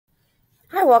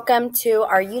Hi, welcome to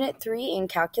our Unit 3 in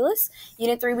Calculus.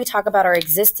 Unit 3, we talk about our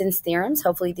existence theorems.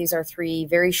 Hopefully these are three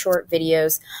very short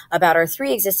videos about our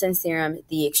three existence theorem,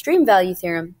 the extreme value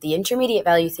theorem, the intermediate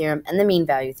value theorem, and the mean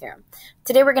value theorem.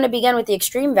 Today we're going to begin with the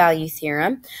extreme value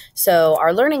theorem. So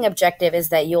our learning objective is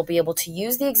that you'll be able to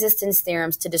use the existence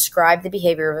theorems to describe the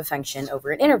behavior of a function over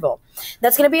an interval.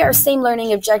 That's going to be our same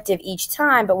learning objective each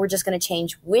time, but we're just going to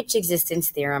change which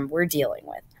existence theorem we're dealing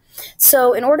with.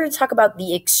 So in order to talk about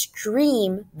the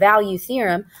extreme value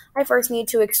theorem, I first need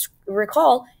to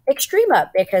recall extrema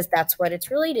because that's what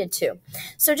it's related to.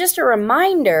 So just a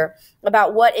reminder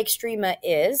about what extrema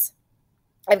is.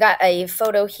 I've got a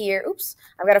photo here.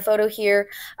 I've got a photo here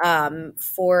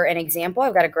for an example.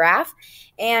 I've got a graph.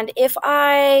 And if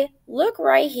I look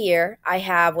right here, I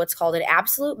have what's called an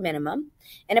absolute minimum.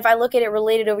 And if I look at it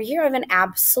related over here, I have an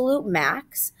absolute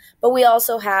max. But we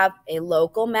also have a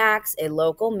local max, a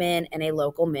local min, and a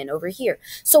local min over here.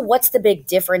 So what's the big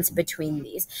difference between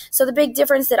these? So the big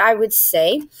difference that I would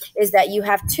say is that you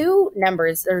have two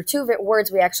numbers, or two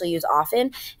words we actually use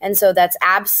often. And so that's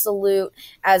absolute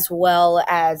as well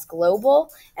as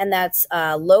global, and that's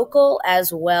local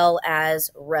as well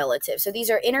as relative. So these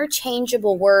are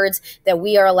interchangeable words that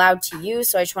we are allowed to use.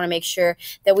 So I just want to make sure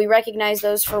that we recognize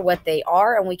those for what they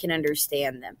are and we can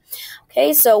understand them.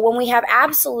 Okay, so when we have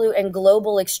absolute and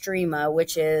global extrema,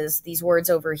 which is these words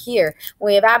over here,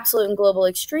 when we have absolute and global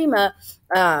extrema,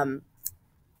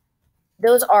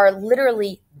 those are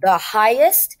literally the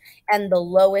highest and the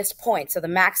lowest point. So the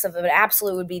max of an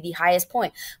absolute would be the highest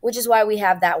point, which is why we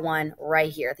have that one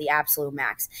right here, the absolute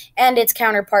max. And its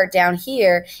counterpart down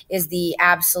here is the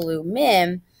absolute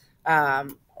min,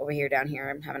 over here, down here.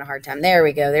 I'm having a hard time. There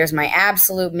we go. There's my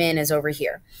absolute min is over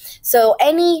here. So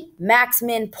any max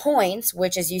min points,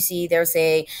 which as you see, there's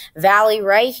a valley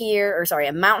right here, or sorry,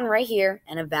 a mountain right here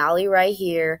and a valley right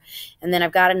here. And then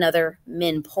I've got another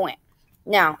min point.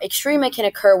 Now, extrema can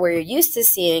occur where you're used to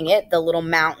seeing it, the little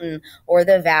mountain or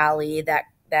the valley, that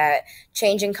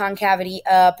change in concavity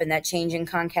up and that change in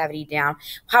concavity down,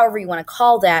 however you want to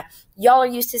call that. Y'all are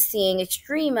used to seeing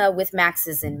extrema with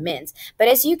maxes and mins. But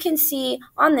as you can see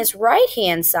on this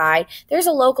right-hand side, there's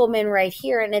a local min right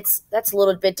here, and that's a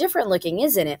little bit different looking,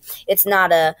 isn't it? It's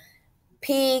not a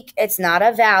peak, it's not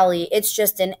a valley, it's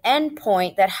just an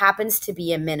endpoint that happens to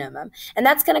be a minimum. And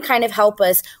that's going to kind of help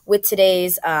us with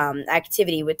today's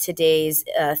activity, with today's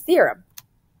theorem.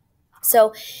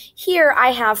 So here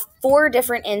I have four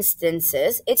different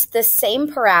instances. It's the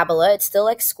same parabola, it's still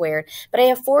x squared, but I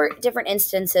have four different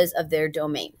instances of their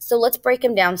domain. So let's break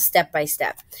them down step by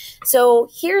step. So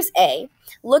here's A.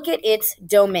 Look at its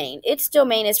domain. Its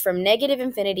domain is from negative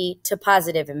infinity to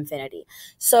positive infinity.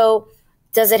 So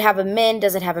does it have a min?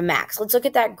 Does it have a max? Let's look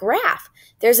at that graph.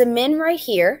 There's a min right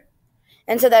here.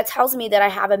 And so that tells me that I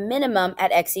have a minimum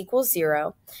at x equals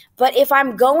 0. But if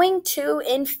I'm going to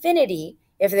infinity,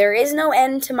 if there is no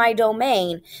end to my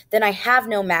domain, then I have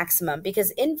no maximum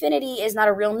because infinity is not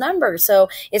a real number. So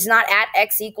it's not at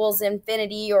x equals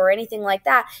infinity or anything like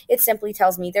that. It simply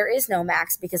tells me there is no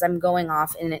max because I'm going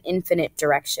off in an infinite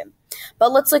direction.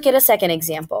 But let's look at a second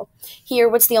example. Here,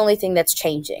 what's the only thing that's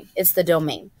changing? It's the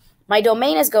domain. My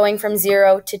domain is going from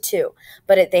 0 to 2,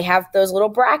 but they have those little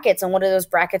brackets, and what do those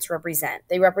brackets represent?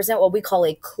 They represent what we call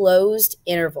a closed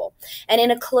interval. And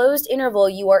in a closed interval,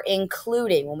 you are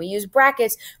including, when we use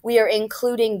brackets, we are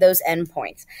including those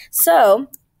endpoints. So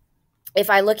if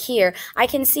I look here, I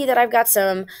can see that I've got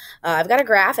a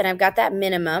graph, and I've got that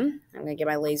minimum. I'm going to get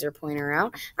my laser pointer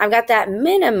out. I've got that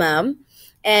minimum,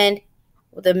 and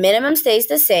the minimum stays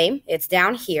the same. It's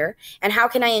down here. And how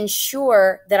can I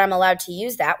ensure that I'm allowed to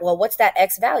use that? Well, what's that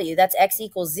x value? That's x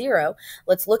equals 0.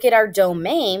 Let's look at our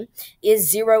domain.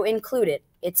 Is 0 included?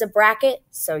 It's a bracket,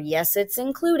 so yes, it's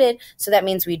included. So that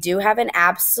means we do have an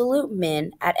absolute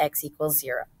min at x equals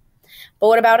 0. But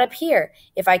what about up here?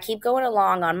 If I keep going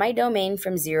along on my domain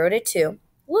from 0 to 2,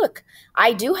 look,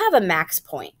 I do have a max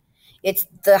point. It's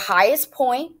the highest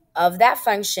point of that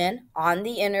function on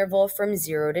the interval from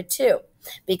 0 to 2.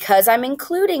 Because I'm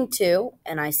including 2,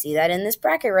 and I see that in this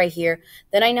bracket right here,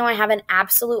 then I know I have an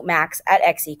absolute max at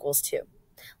x equals 2.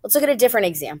 Let's look at a different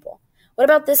example. What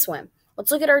about this one? Let's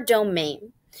look at our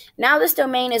domain. Now this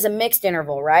domain is a mixed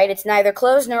interval, right? It's neither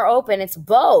closed nor open, it's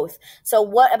both. So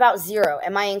what about 0?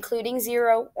 Am I including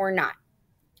 0 or not?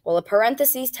 Well, a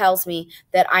parenthesis tells me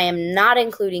that I am not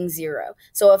including 0.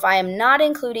 So if I am not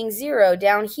including 0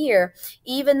 down here,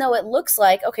 even though it looks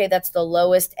like, okay, that's the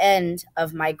lowest end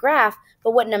of my graph,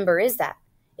 but what number is that?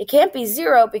 It can't be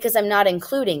 0 because I'm not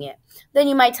including it. Then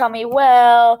you might tell me,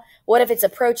 well, what if it's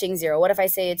approaching 0? What if I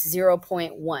say it's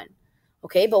 0.1?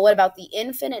 Okay, but what about the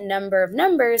infinite number of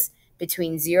numbers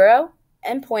between 0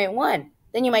 and 0.1?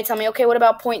 Then you might tell me, okay, what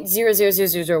about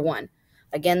 0.00001?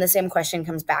 Again, the same question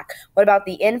comes back. What about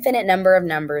the infinite number of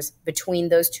numbers between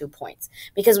those 2 points?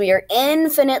 Because we are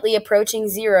infinitely approaching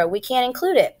 0, we can't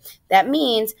include it. That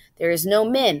means there is no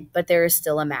min, but there is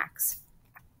still a max.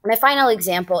 My final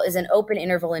example is an open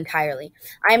interval entirely.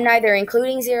 I am neither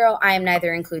including 0, I am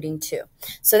neither including 2.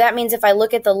 So that means if I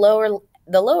look at the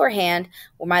lower hand,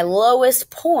 or my lowest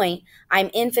point,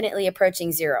 I'm infinitely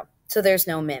approaching 0. So there's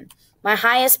no min. My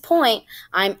highest point,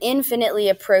 I'm infinitely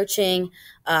approaching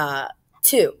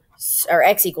 2, or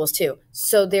x equals 2.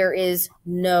 So there is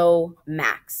no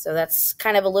max. So that's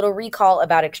kind of a little recall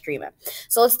about extrema.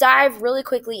 So let's dive really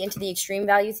quickly into the extreme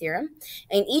value theorem.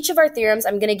 In each of our theorems,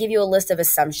 I'm going to give you a list of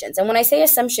assumptions. And when I say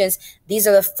assumptions, these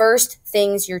are the first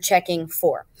things you're checking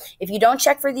for. If you don't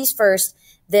check for these first,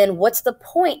 then what's the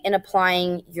point in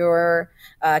applying your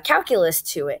calculus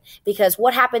to it? Because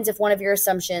what happens if one of your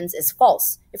assumptions is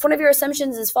false? If one of your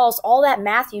assumptions is false, all that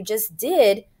math you just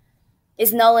did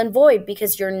is null and void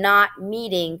because you're not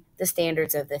meeting the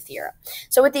standards of the theorem.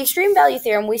 So with the extreme value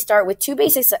theorem, we start with two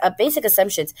basic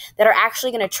assumptions that are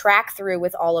actually going to track through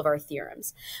with all of our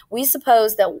theorems. We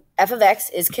suppose that f of x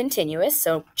is continuous.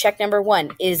 So check number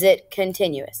 1, is it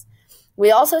continuous? We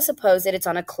also suppose that it's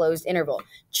on a closed interval.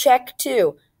 Check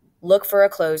 2, look for a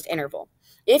closed interval.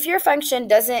 If your function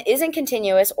isn't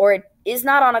continuous or it is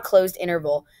not on a closed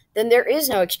interval, then there is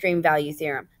no extreme value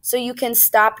theorem. So you can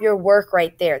stop your work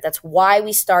right there. That's why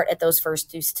we start at those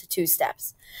first two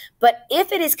steps. But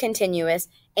if it is continuous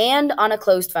and on a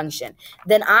closed function,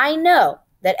 then I know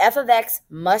that f of x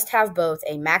must have both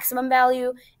a maximum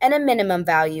value and a minimum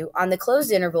value on the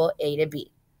closed interval a to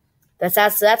b.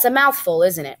 That's a mouthful,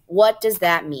 isn't it? What does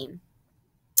that mean?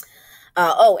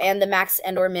 And the max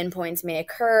and or min points may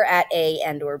occur at a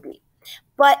and or b.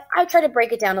 But I try to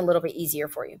break it down a little bit easier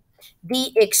for you.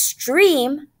 The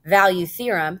extreme value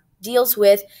theorem deals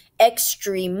with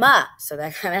extrema. So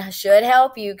that kind of should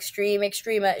help you.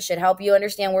 Extrema. It should help you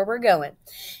understand where we're going.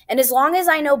 And as long as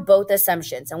I know both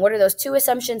assumptions, and what are those two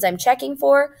assumptions I'm checking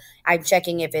for? I'm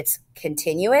checking if it's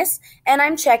continuous, and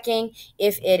I'm checking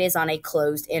if it is on a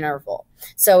closed interval.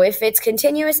 So if it's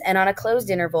continuous and on a closed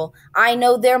interval, I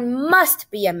know there must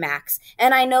be a max,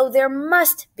 and I know there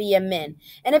must be a min.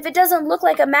 And if it doesn't look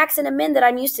like a max and a min that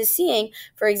I'm used to seeing,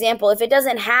 for example, if it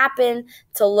doesn't happen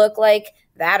to look like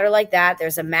that or like that,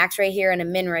 there's a max right here and a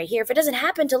min right here. If it doesn't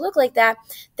happen to look like that,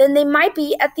 then they might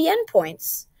be at the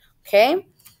endpoints, okay?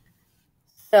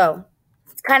 So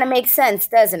it kind of makes sense,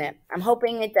 doesn't it? I'm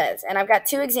hoping it does. And I've got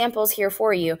 2 examples here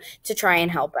for you to try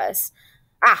and help us.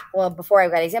 Well, before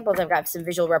I've got examples, I've got some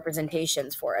visual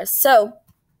representations for us. So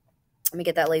let me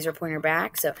get that laser pointer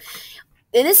back. So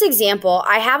in this example,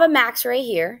 I have a max right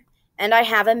here and I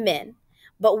have a min.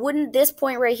 But wouldn't this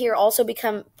point right here also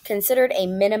become considered a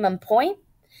minimum point?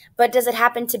 But does it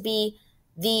happen to be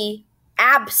the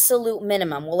absolute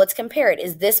minimum? Well, let's compare it.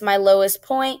 Is this my lowest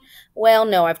point? Well,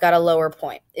 no, I've got a lower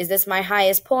point. Is this my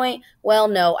highest point? Well,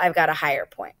 no, I've got a higher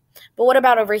point. But what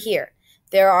about over here?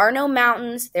 There are no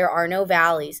mountains, there are no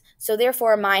valleys. So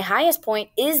therefore, my highest point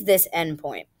is this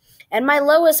endpoint. And my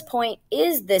lowest point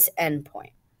is this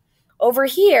endpoint. Over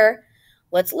here,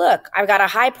 let's look. I've got a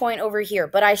high point over here,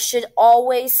 but I should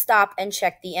always stop and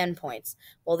check the endpoints.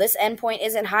 Well, this endpoint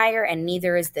isn't higher and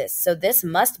neither is this. So this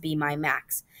must be my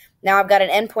max. Now I've got an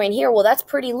endpoint here. Well, that's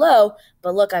pretty low,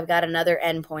 but look, I've got another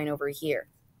endpoint over here.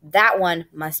 That one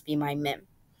must be my min.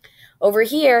 Over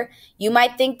here, you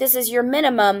might think this is your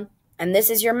minimum and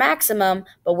this is your maximum,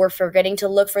 but we're forgetting to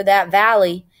look for that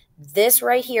valley. This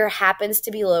right here happens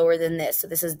to be lower than this. So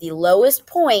this is the lowest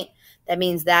point. That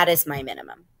means that is my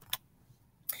minimum.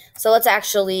 So let's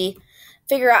actually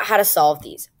figure out how to solve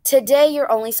these. Today,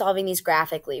 you're only solving these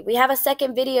graphically. We have a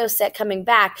second video set coming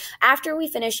back after we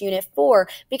finish Unit 4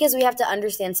 because we have to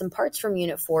understand some parts from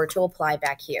Unit 4 to apply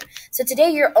back here. So today,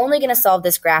 you're only going to solve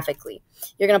this graphically.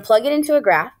 You're going to plug it into a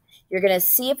graph. You're going to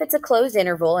see if it's a closed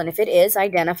interval, and if it is,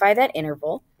 identify that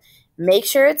interval. Make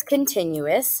sure it's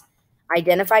continuous.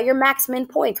 Identify your max min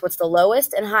points. What's the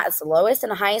lowest and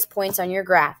highest points on your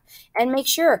graph? And make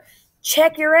sure,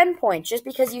 check your endpoint. Just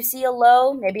because you see a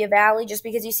low, maybe a valley, just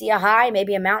because you see a high,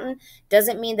 maybe a mountain,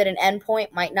 doesn't mean that an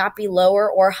endpoint might not be lower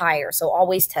or higher. So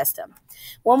always test them.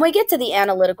 When we get to the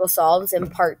analytical solves in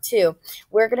part 2,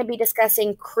 we're going to be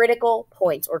discussing critical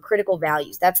points or critical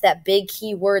values. That's that big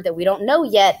key word that we don't know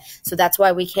yet, so that's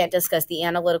why we can't discuss the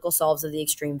analytical solves of the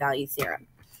extreme value theorem.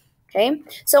 Okay,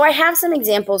 so I have some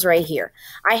examples right here.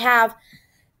 I have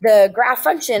the graph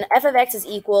function f of x is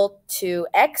equal to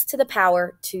x to the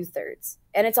power 2/3,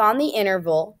 and it's on the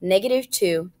interval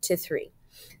 -2 to 3.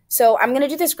 So I'm going to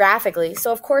do this graphically.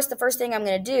 So of course, the first thing I'm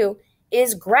going to do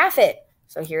is graph it.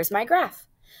 So here's my graph.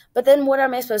 But then what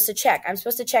am I supposed to check? I'm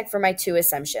supposed to check for my two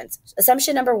assumptions.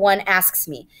 Assumption number one asks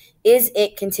me, is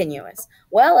it continuous?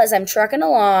 Well, as I'm trucking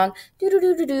along,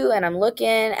 and I'm looking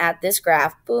at this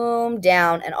graph, boom,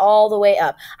 down, and all the way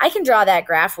up. I can draw that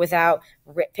graph without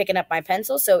picking up my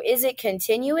pencil. So is it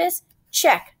continuous?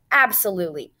 Check.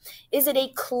 Absolutely. Is it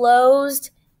a closed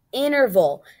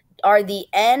interval? Are the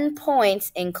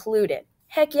endpoints included?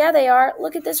 Heck yeah, they are.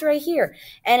 Look at this right here.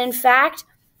 And in fact,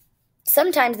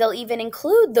 sometimes they'll even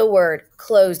include the word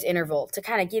closed interval to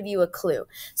kind of give you a clue.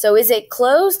 So is it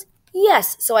closed?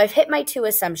 Yes. So I've hit my two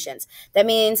assumptions. That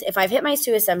means if I've hit my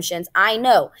two assumptions, I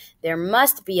know there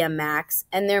must be a max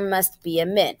and there must be a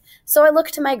min. So I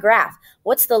look to my graph.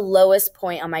 What's the lowest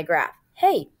point on my graph?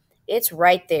 Hey, it's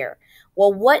right there.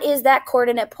 Well, what is that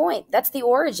coordinate point? That's the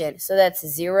origin. So that's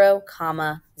 0,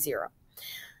 0.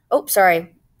 Oh,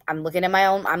 sorry. I'm looking at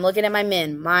my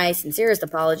min. My sincerest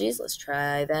apologies. Let's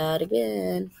try that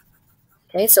again.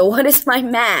 Okay, so what is my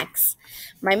max?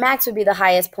 My max would be the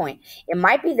highest point. It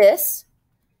might be this,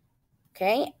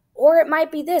 okay, or it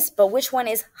might be this, but which one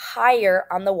is higher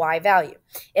on the y value?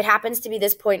 It happens to be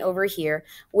this point over here,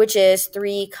 which is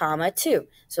 3, 2.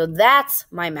 So that's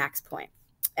my max point.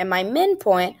 And my min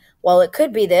point, well, it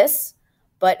could be this,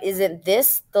 but isn't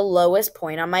this the lowest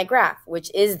point on my graph, which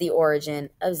is the origin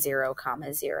of 0,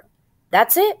 0?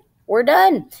 That's it. We're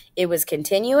done. It was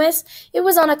continuous. It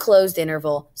was on a closed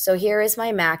interval. So here is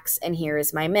my max and here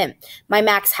is my min. My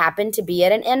max happened to be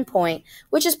at an endpoint,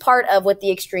 which is part of what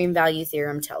the extreme value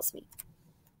theorem tells me.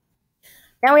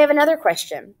 Now we have another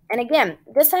question. And again,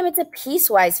 this time it's a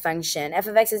piecewise function. F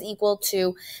of x is equal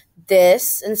to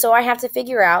this. And so I have to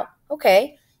figure out,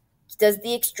 okay, does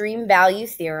the extreme value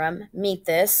theorem meet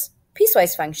this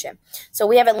piecewise function? So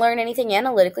we haven't learned anything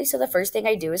analytically, so the first thing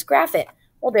I do is graph it.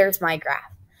 Well, there's my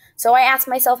graph. So I ask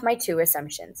myself my two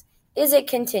assumptions. Is it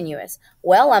continuous?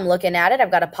 Well, I'm looking at it. I've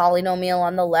got a polynomial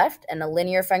on the left and a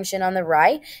linear function on the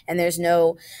right, and there's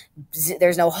no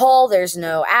hole, there's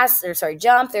no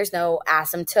jump, there's no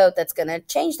asymptote that's going to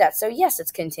change that. So yes,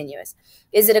 it's continuous.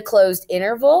 Is it a closed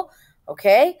interval?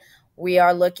 Okay. We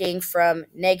are looking from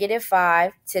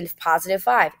 -5 to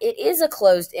 +5. It is a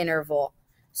closed interval,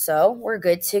 so we're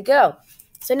good to go.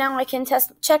 So now I can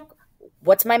check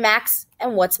what's my max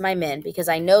and what's my min, because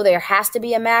I know there has to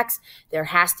be a max, there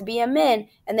has to be a min,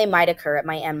 and they might occur at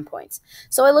my endpoints.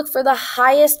 So I look for the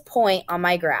highest point on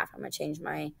my graph. I'm going to change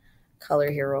my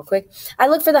color here real quick. I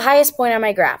look for the highest point on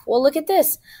my graph. Well, look at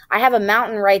this. I have a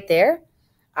mountain right there.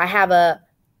 I have a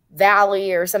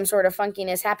valley or some sort of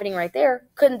funkiness happening right there.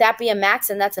 Couldn't that be a max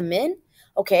and that's a min?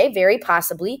 Okay, very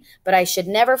possibly, but I should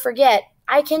never forget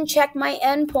I can check my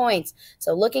endpoints.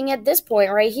 So looking at this point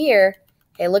right here,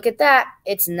 okay, look at that.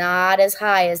 It's not as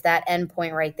high as that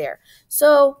endpoint right there.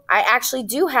 So I actually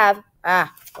do have,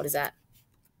 what is that?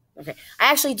 Okay,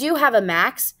 I actually do have a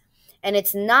max, and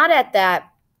it's not at that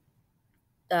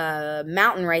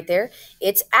mountain right there.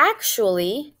 It's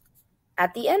actually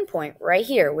at the endpoint right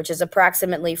here, which is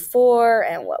approximately 4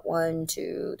 and 1,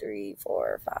 2, 3,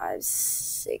 4, 5,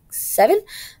 6, 7.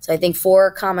 So I think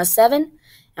 4, 7.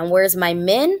 And where's my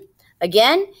min?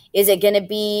 Again, is it going to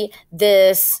be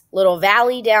this little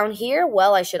valley down here?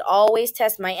 Well, I should always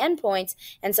test my endpoints.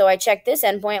 And so I check this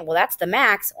endpoint. Well, that's the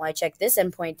max. Well, I check this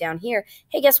endpoint down here.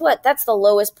 Hey, guess what? That's the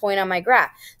lowest point on my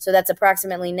graph. So that's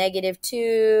approximately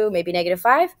 -2, maybe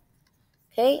 -5.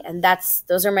 Okay, and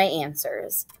those are my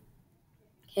answers.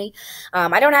 Okay,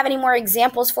 I don't have any more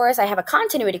examples for us. I have a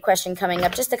continuity question coming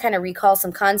up just to kind of recall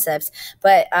some concepts.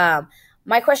 But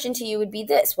my question to you would be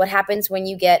this. What happens when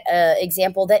you get an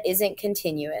example that isn't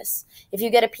continuous? If you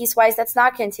get a piecewise that's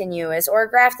not continuous, or a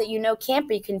graph that you know can't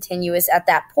be continuous at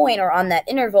that point or on that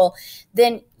interval,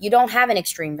 then you don't have an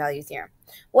extreme value theorem.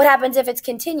 What happens if it's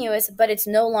continuous, but it's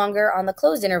no longer on the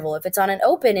closed interval? If it's on an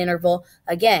open interval,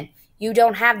 again, you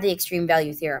don't have the extreme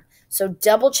value theorem. So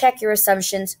double check your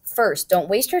assumptions first. Don't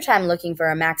waste your time looking for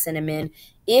a max and a min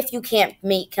if you can't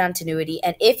meet continuity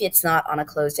and if it's not on a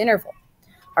closed interval.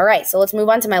 All right, so let's move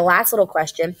on to my last little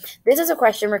question. This is a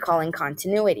question recalling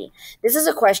continuity. This is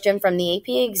a question from the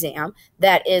AP exam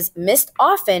that is missed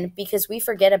often because we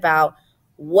forget about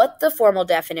what the formal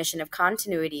definition of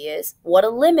continuity is, what a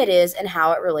limit is, and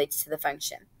how it relates to the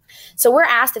function. So we're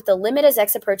asked if the limit as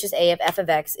x approaches a of f of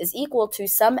x is equal to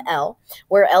some L,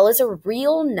 where L is a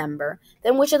real number,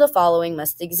 then which of the following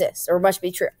must exist or must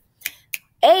be true?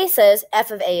 A says f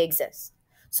of a exists.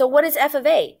 So what is f of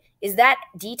a? Is that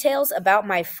details about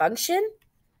my function?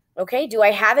 Okay, do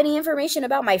I have any information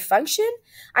about my function?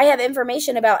 I have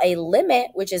information about a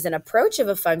limit, which is an approach of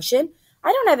a function.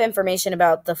 I don't have information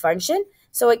about the function,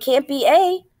 so it can't be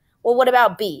A. Well, what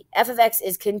about B? F of x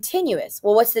is continuous.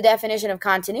 Well, what's the definition of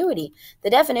continuity? The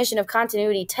definition of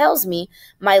continuity tells me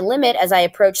my limit as I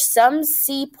approach some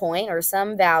C point or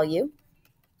some value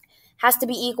has to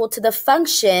be equal to the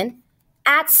function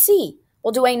at C.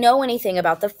 Well, do I know anything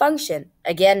about the function?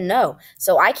 Again, no.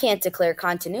 So I can't declare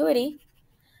continuity.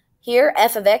 Here,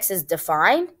 f of x is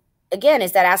defined. Again,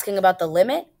 is that asking about the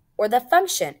limit or the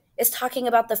function? It's talking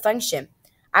about the function.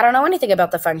 I don't know anything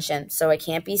about the function, so it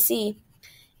can't be C.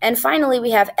 And finally,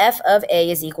 we have f of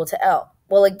a is equal to L.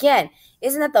 Well, again,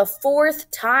 isn't that the fourth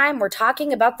time we're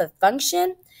talking about the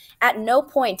function? At no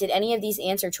point did any of these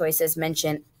answer choices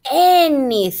mention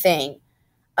anything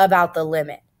about the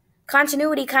limit.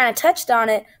 Continuity kind of touched on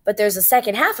it, but there's a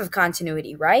second half of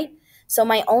continuity, right? So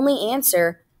my only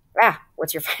answer,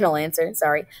 what's your final answer?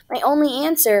 Sorry. My only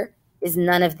answer is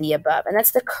none of the above, and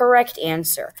that's the correct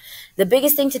answer. The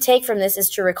biggest thing to take from this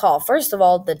is to recall, first of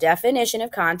all, the definition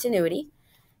of continuity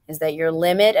is that your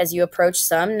limit as you approach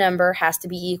some number has to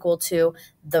be equal to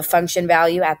the function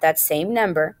value at that same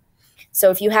number. So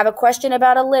if you have a question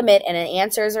about a limit and the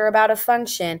answers are about a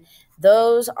function,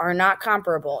 those are not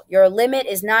comparable. Your limit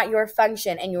is not your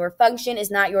function, and your function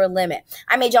is not your limit.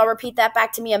 I made y'all repeat that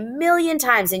back to me a million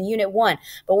times in Unit 1,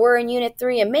 but we're in Unit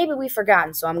 3, and maybe we've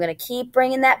forgotten, so I'm going to keep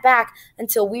bringing that back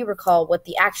until we recall what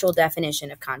the actual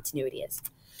definition of continuity is.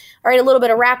 All right, a little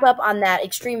bit of wrap up on that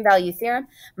extreme value theorem.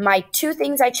 My two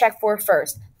things I check for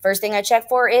first. First thing I check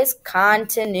for is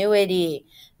continuity.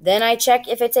 Then I check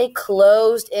if it's a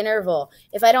closed interval.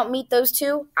 If I don't meet those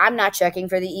two, I'm not checking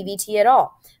for the EVT at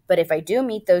all. But if I do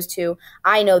meet those two,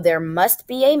 I know there must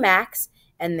be a max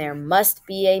and there must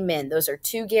be a min. Those are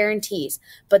two guarantees.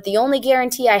 But the only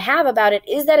guarantee I have about it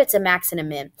is that it's a max and a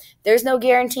min. There's no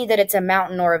guarantee that it's a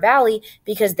mountain or a valley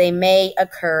because they may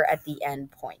occur at the end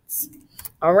points.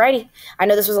 Alrighty, I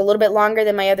know this was a little bit longer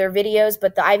than my other videos,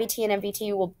 but the IVT and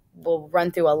MVT will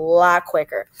run through a lot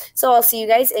quicker. So I'll see you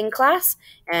guys in class,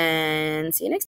 and see you next time.